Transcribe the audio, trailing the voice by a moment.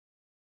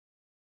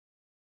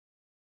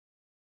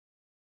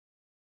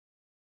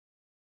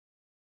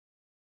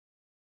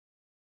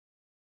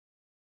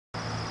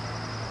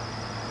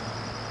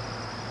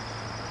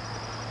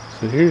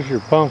So here's your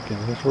pumpkin.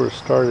 That's where it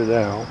started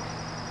out.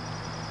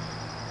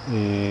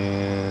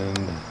 And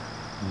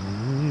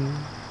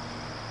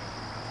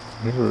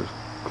here's where it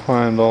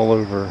climbed all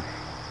over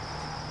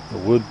the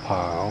wood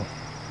pile.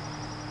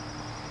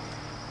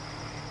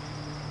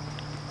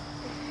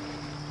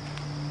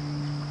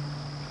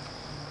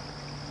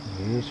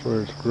 And here's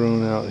where it's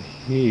grown out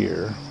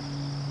here.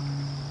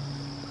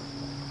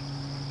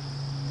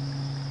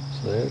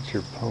 So that's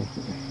your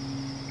pumpkin.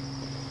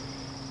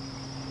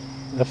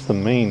 That's the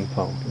main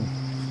pumpkin.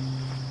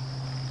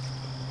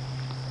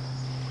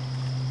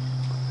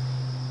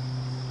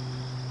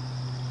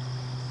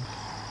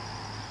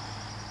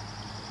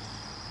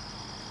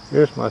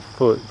 Here's my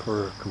foot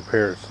for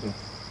comparison.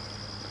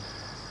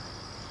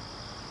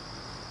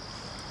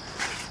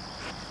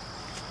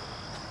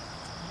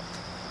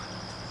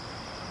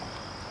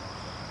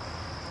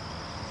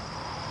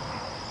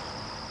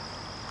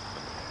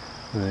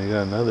 And they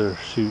got another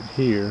shoot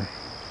here.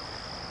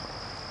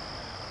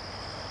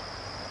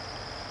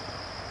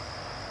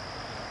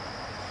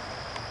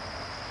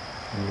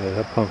 Yeah,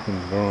 that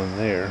pumpkin's growing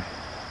there.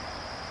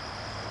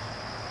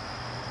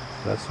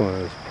 That's one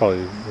that's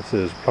probably, this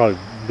is probably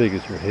big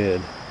as your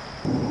head.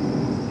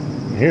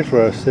 And here's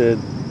where I said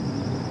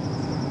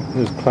it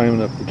was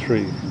climbing up the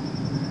tree.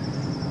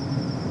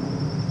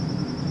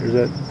 There's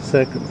that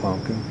second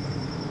pumpkin.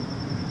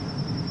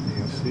 You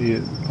can see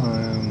it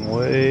climb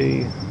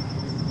way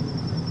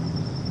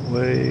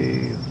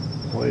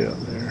up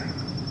there.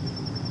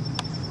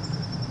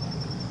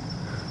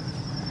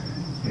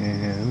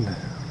 And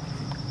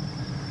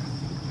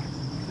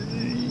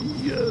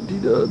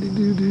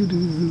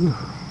yaddy-doddy-doo-doo-doo.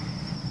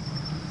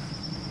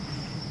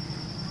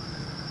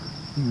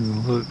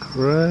 Look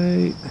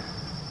right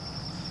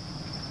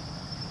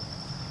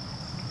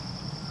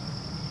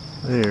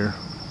there.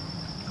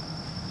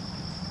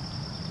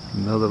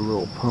 Another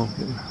little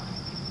pumpkin.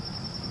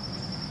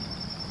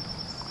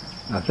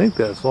 I think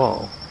that's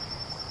all.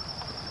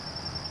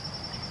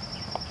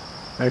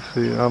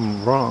 Actually,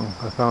 I'm wrong.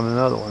 I found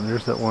another one.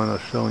 There's that one I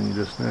was showing you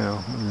just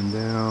now. And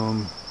then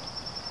down.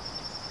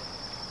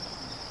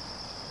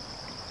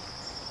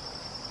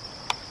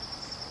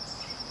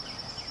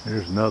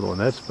 There's another one.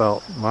 That's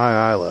about my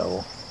eye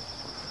level.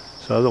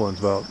 This other one's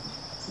about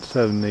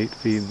 7 to 8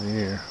 feet in the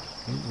air.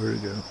 Where'd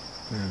it go?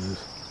 There it is.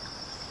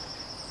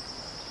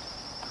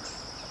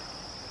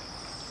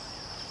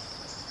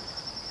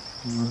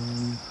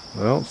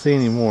 I don't see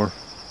any more.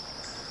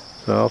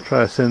 So I'll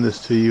try to send this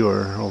to you,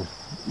 or I'll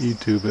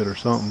YouTube it or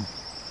something.